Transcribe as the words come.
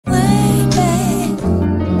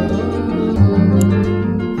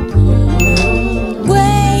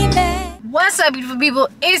up, beautiful people?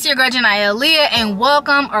 It's your girl janiaaaliyah, and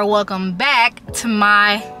welcome back to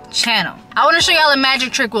my channel. I want to show y'all a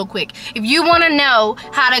magic trick real quick. If you want to know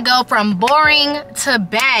how to go from boring to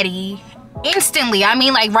baddie instantly, I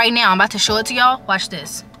mean like right now, I'm about to show it to y'all. Watch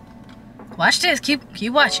this. Watch this. Keep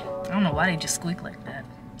watching. I don't know why they just squeak like that.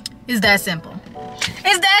 It's that simple.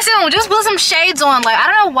 It's that simple. Just put some shades on. Like,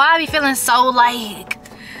 I don't know why I be feeling so like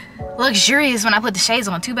luxurious when I put the shades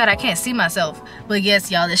on. Too bad I can't see myself. But yes,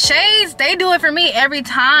 y'all, the shades, they do it for me every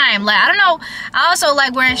time. Like, I don't know, I also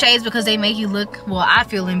like wearing shades because they make you look, well, I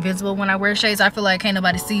feel invincible when I wear shades. I feel like can't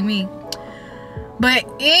nobody see me. But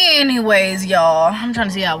anyways, y'all, I'm trying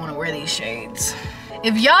to see how I want to wear these shades.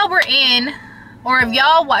 If y'all were in, or if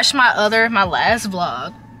y'all watched my last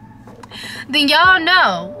vlog, then y'all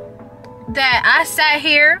know that I sat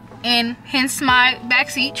here, and hence my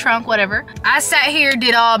backseat, trunk, whatever. I sat here,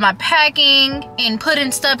 did all my packing and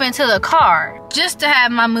putting stuff into the car just to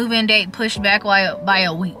have my move-in date pushed back by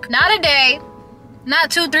a week. Not a day,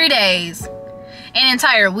 not 2-3 days, an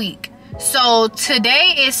entire week. So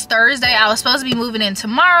today is Thursday. I was supposed to be moving in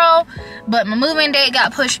tomorrow, but my move-in date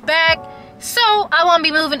got pushed back. So I won't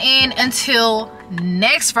be moving in until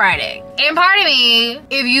next Friday. And pardon me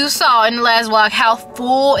if you saw in the last vlog how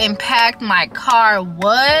full and packed my car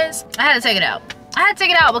was. I had to take it out. I had to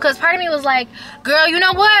take it out because part of me was like, girl, you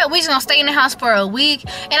know what? We just gonna stay in the house for a week.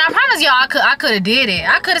 And I promise y'all I could have did it.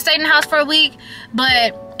 I could have stayed in the house for a week,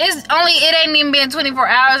 but it ain't even been 24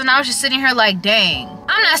 hours and I was just sitting here like, dang,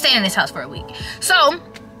 I'm not staying in this house for a week. So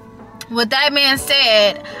with that being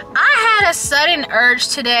said, I had a sudden urge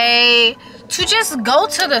today to just go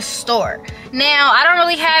to the store. Now, I don't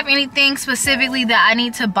really have anything specifically that I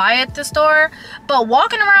need to buy at the store, but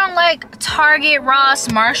walking around like Target,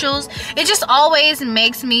 Ross, Marshalls, it just always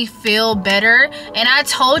makes me feel better. And I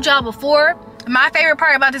told y'all before, my favorite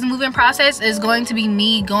part about this moving process is going to be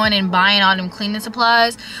me going and buying all them cleaning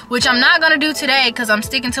supplies, which I'm not gonna do today because I'm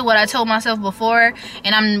sticking to what I told myself before,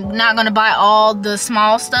 and I'm not gonna buy all the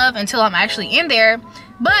small stuff until I'm actually in there.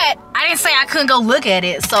 But I didn't say I couldn't go look at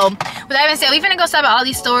it. So with that being said, we finna go stop at all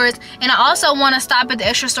these stores. And I also want to stop at the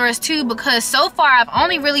extra stores too, because so far I've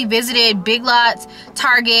only really visited Big Lots,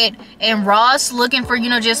 Target, and Ross looking for, you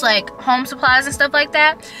know, just like home supplies and stuff like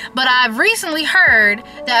that. But I've recently heard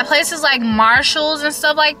that places like Marshalls and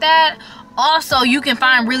stuff like that, also you can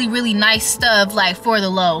find really nice stuff like for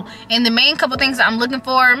the low. And the main couple things that I'm looking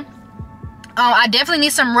for, I definitely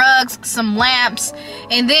need some rugs, some lamps,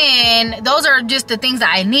 and then those are just the things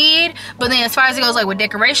that I need. But then as far as it goes like with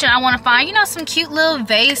decoration, I want to find, you know, some cute little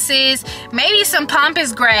vases, maybe some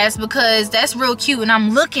pampas grass because that's real cute. And I'm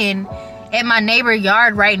looking at my neighbor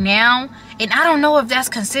yard right now, and I don't know if that's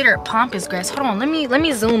considered pampas grass. Hold on, let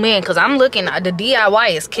me zoom in because I'm looking. The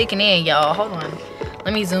DIY is kicking in, y'all. Hold on,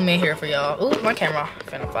 let me zoom in here for y'all. Ooh, my camera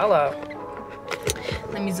finna fall out.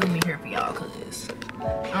 Let me zoom in here for y'all because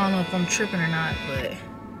I don't know if I'm tripping or not, but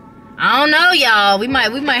I don't know, y'all. We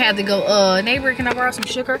might have to go, neighbor, can I borrow some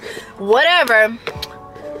sugar? Whatever.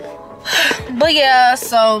 But yeah,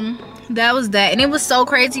 so that was that. And it was so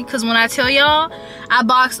crazy because when I tell y'all, I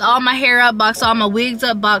boxed all my hair up, boxed all my wigs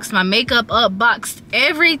up, boxed my makeup up, boxed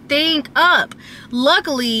everything up.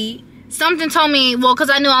 Luckily, something told me, well, because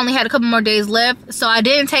I knew I only had a couple more days left, so I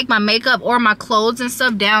didn't take my makeup or my clothes and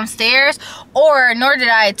stuff downstairs, nor did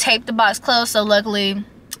I tape the box closed. So luckily,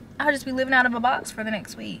 I'll just be living out of a box for the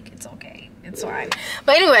next week. It's okay. It's fine.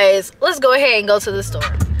 But anyways, let's go ahead and go to the store.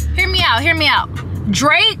 Hear me out. Hear me out.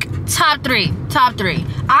 Drake, top three. Top three.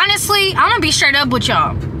 Honestly, I'm gonna be straight up with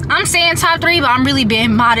y'all. I'm saying top three, but I'm really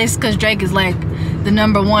being modest because Drake is like the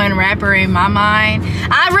 #1 rapper in my mind.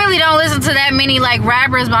 I really don't listen to that many like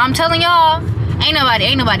rappers, but I'm telling y'all, ain't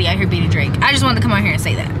nobody out here beating Drake. I just wanted to come out here and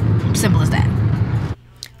say that. Simple as that.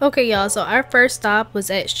 Okay, y'all, so our first stop was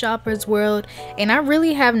at Shoppers World, and I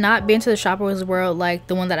really have not been to the Shoppers World like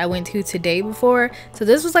the one that I went to today before. So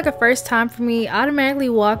this was like a first time for me. Automatically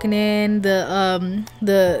walking in,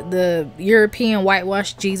 the European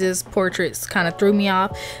whitewashed Jesus portraits kind of threw me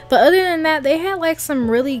off. But other than that, they had like some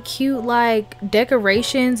really cute like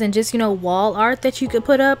decorations and just, you know, wall art that you could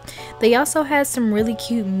put up. They also had some really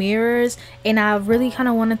cute mirrors, and I really kind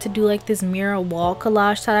of wanted to do like this mirror wall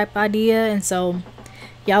collage type idea, and so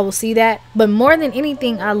y'all will see that. But more than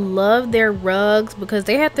anything, I love their rugs because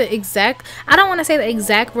they have the exact, I don't want to say the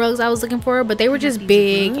exact rugs I was looking for, but they were just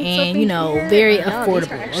big and, you know, very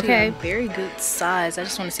affordable. Okay, a very good size. I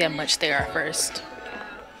just want to see how much they are first.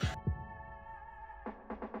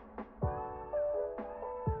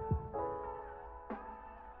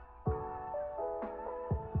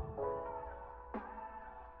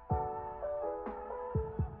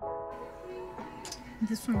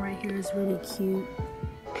 This one right here is really cute.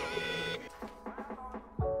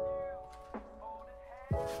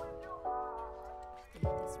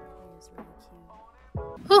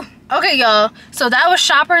 Okay, y'all, so that was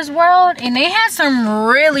Shoppers World, and they had some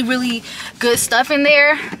really good stuff in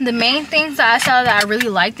there. The main things that I saw that I really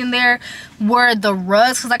liked in there were the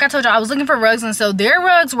rugs, because like I told y'all, I was looking for rugs, and so their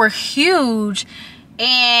rugs were huge.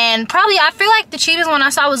 And probably, I feel like the cheapest one I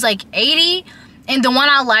saw was like 80, and the one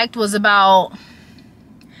I liked was about,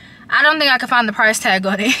 I don't think I could find the price tag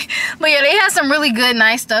on it. But yeah, they had some really good,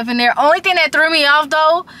 nice stuff in there. Only thing that threw me off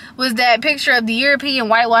though was that picture of the European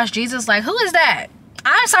whitewashed Jesus. Like, who is that?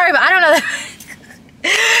 I'm sorry, but I don't know that.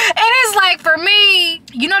 And it's like, for me,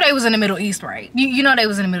 you know they was in the Middle East, right? You know they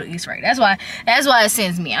was in the Middle East, right? That's why it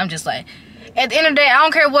sends me. I'm just like, at the end of the day, I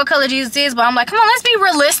don't care what color Jesus is, but I'm like, come on, let's be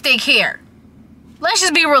realistic here. Let's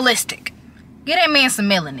just be realistic. Get that man some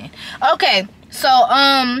melanin. Okay, so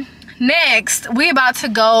next we about to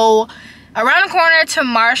go around the corner to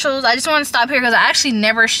Marshall's. I just want to stop here because I actually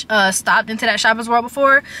never stopped into that Shoppers World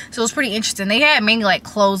before, so it was pretty interesting. They had mainly like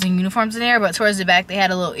clothes and uniforms in there, but towards the back they had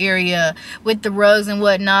a little area with the rugs and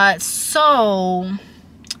whatnot. So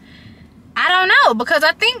I don't know, because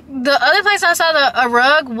I think the other place I saw a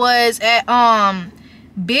rug was at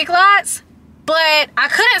Big Lots, but I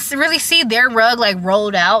couldn't really see their rug like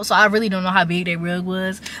rolled out, so I really don't know how big their rug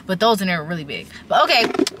was, but those in there were really big. But okay,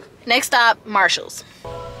 next stop, Marshall's.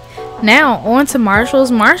 Now on to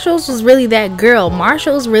Marshall's. Marshall's was really that girl.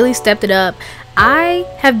 Marshall's really stepped it up. I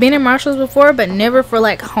have been in Marshall's before, but never for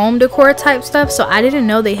like home decor type stuff, so I didn't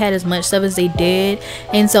know they had as much stuff as they did.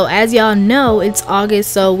 And so as y'all know, it's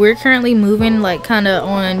August, so we're currently moving like kind of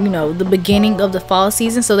on, you know, the beginning of the fall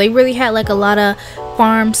season. So they really had like a lot of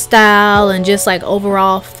farm style and just like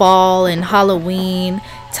overall fall and Halloween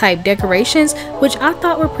type decorations, which I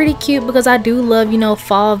thought were pretty cute because I do love, you know,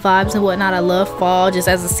 fall vibes and whatnot. I love fall just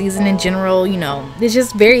as a season in general, you know, it's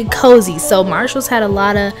just very cozy. So Marshall's had a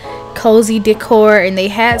lot of cozy decor, and they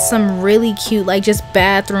had some really cute like just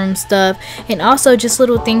bathroom stuff, and also just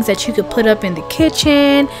little things that you could put up in the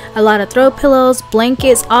kitchen, a lot of throw pillows,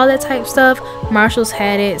 blankets, all that type stuff. Marshall's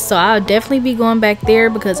had it, so I'll definitely be going back there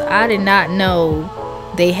because I did not know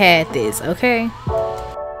they had this. Okay,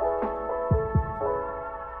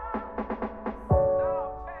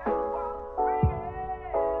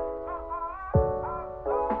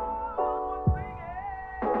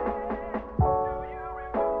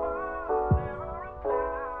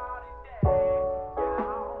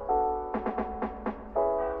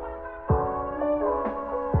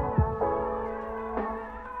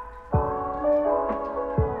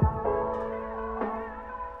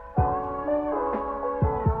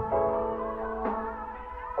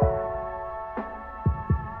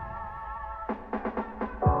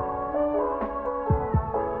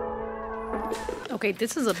 okay,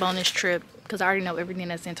 this is a bonus trip because I already know everything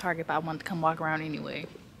that's in Target, but I want to come walk around anyway.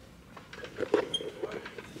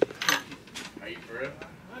 Are you for real?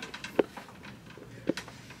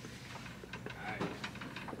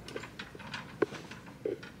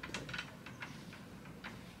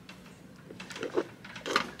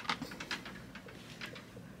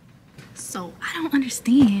 So I don't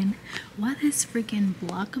understand why this freaking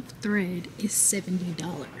block of thread is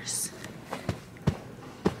 $70.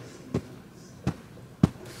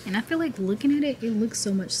 And I feel like looking at it, it looks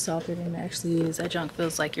so much softer than it actually is. That junk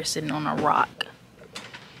feels like you're sitting on a rock.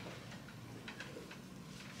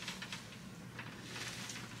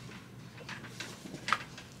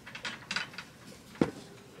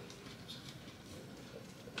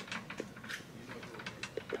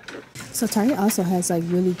 So Target also has like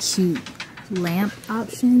really cute lamp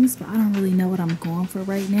options, but I don't really know what I'm going for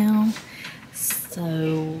right now.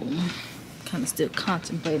 So kind of still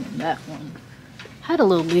contemplating that one. I had a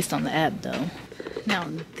little list on the app though. Now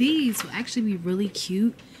these will actually be really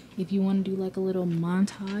cute if you want to do like a little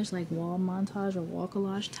montage, like wall montage or wall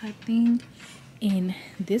collage type thing. And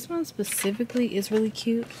this one specifically is really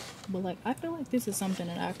cute, but like I feel like this is something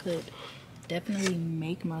that I could definitely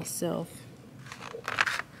make myself.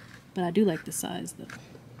 But I do like the size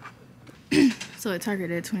though. So at Target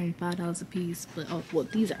they're $25 a piece, but oh well,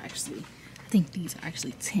 these are actually, I think these are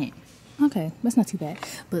actually 10. Okay, that's not too bad,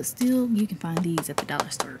 but still you can find these at the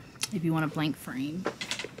dollar store if you want a blank frame.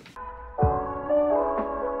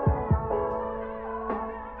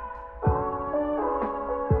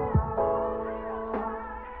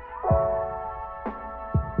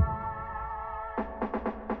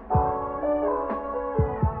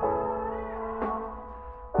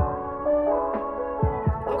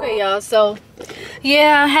 Okay y'all, so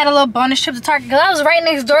yeah, I had a little bonus trip to Target because I was right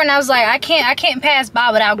next door, and I was like, I can't pass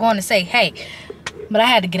by without going to say hey. But I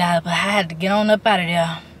had to get out, I had to get on up out of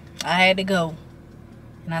there. I had to go.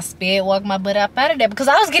 And I sped walked my butt up out of there because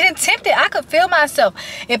I was getting tempted. I could feel myself.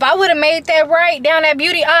 If I would have made that right down that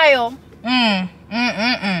beauty aisle,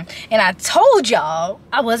 And I told y'all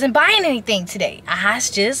I wasn't buying anything today. I was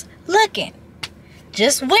just looking.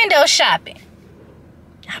 Just window shopping.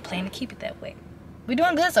 I plan to keep it that way. We're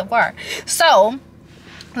doing good so far. So,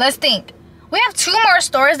 let's think. We have 2 more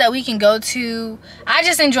stores that we can go to. I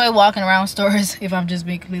just enjoy walking around stores. If I'm just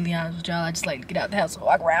being completely honest with y'all, I just like to get out the house and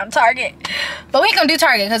walk around Target. But we ain't gonna do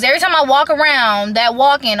Target because every time I walk around, that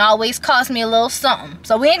walking always costs me a little something.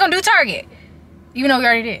 So we ain't gonna do Target, even though we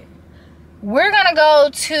already did. We're gonna go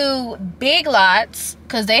to Big Lots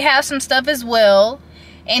because they have some stuff as well.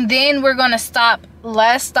 And then we're gonna stop.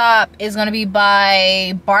 Last stop is gonna be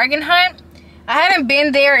by Bargain Hunt. I haven't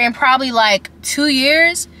been there in probably like 2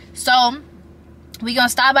 years. So we gonna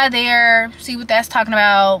stop by there, see what that's talking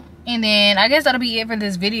about, and then I guess that'll be it for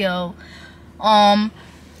this video.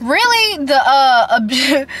 Really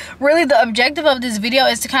the objective of this video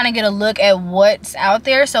is to kind of get a look at what's out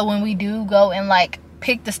there, so when we do go and like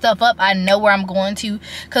pick the stuff up, I know where I'm going to.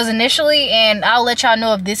 Because initially, and I'll let y'all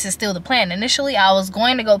know if this is still the plan, initially I was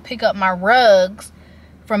going to go pick up my rugs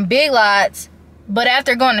from Big Lots, but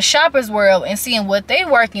after going to Shoppers World and seeing what they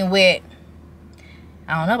working with,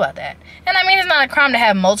 I don't know about that. And I mean, it's not a crime to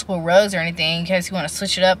have multiple rugs or anything in case you want to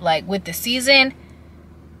switch it up like with the season.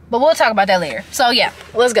 But we'll talk about that later. So yeah,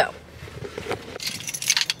 let's go.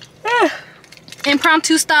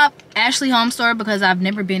 Impromptu stop, Ashley Home Store, because I've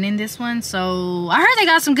never been in this one. So I heard they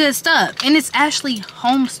got some good stuff. And it's Ashley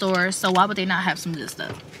Home Store, so why would they not have some good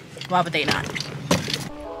stuff? Why would they not?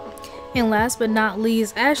 And last but not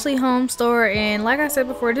least, Ashley Home Store. And like I said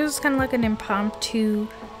before, this is kind of like an impromptu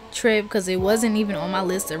trip because it wasn't even on my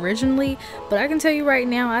list originally, but I can tell you right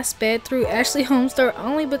now I sped through Ashley Home Store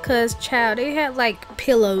only because, child, they had like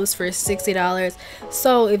pillows for $60.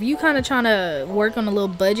 So if you kind of trying to work on a little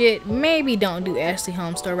budget, maybe don't do Ashley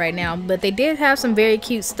Home Store right now. But they did have some very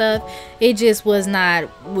cute stuff. It just was not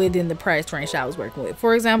within the price range I was working with.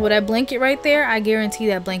 For example, that blanket right there, I guarantee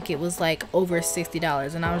that blanket was like over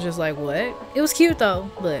 $60, and I was just like, what? It was cute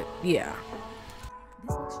though, but yeah.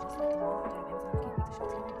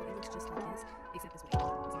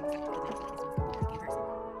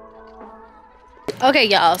 Okay,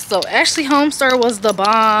 y'all, so Ashley Home Store was the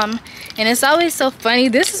bomb, and it's always so funny.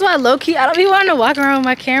 This is why low-key I don't be wanting to walk around with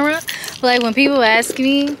my camera. Like when people ask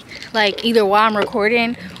me, like either while I'm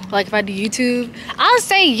recording, like if I do YouTube, I'll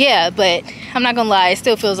say yeah, but I'm not gonna lie, it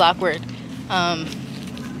still feels awkward.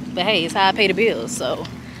 But hey, it's how I pay the bills, so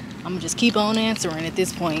I'm gonna just keep on answering at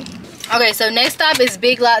this point. Okay, so next stop is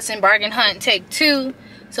Big Lots and Bargain Hunt, take 2.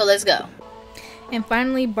 So let's go. And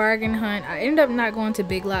finally, Bargain Hunt. I ended up not going to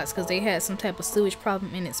Big Lots because they had some type of sewage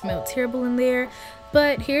problem and it smelled terrible in there.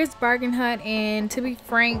 But here's Bargain Hunt, and to be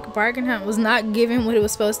frank, Bargain Hunt was not giving what it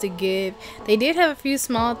was supposed to give. They did have a few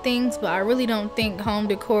small things, but I really don't think home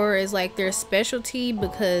decor is like their specialty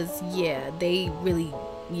because, yeah, they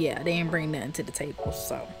didn't bring nothing to the table.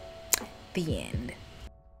 So, the end.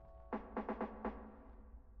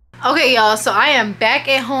 Okay, y'all, so I am back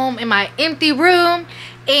at home in my empty room,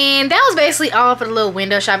 and that was basically all for the little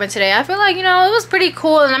window shopping today. I feel like, you know, it was pretty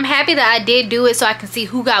cool, and I'm happy that I did do it so I can see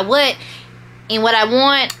who got what and what I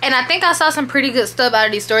want. And I think I saw some pretty good stuff out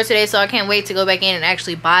of these stores today, so I can't wait to go back in and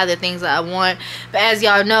actually buy the things that I want. But as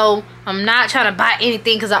y'all know, I'm not trying to buy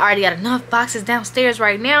anything because I already got enough boxes downstairs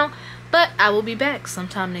right now. But I will be back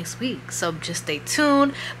sometime next week, so just stay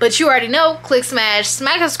tuned. But you already know, click, smack the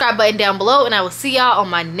subscribe button down below, and I will see y'all on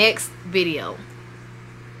my next video.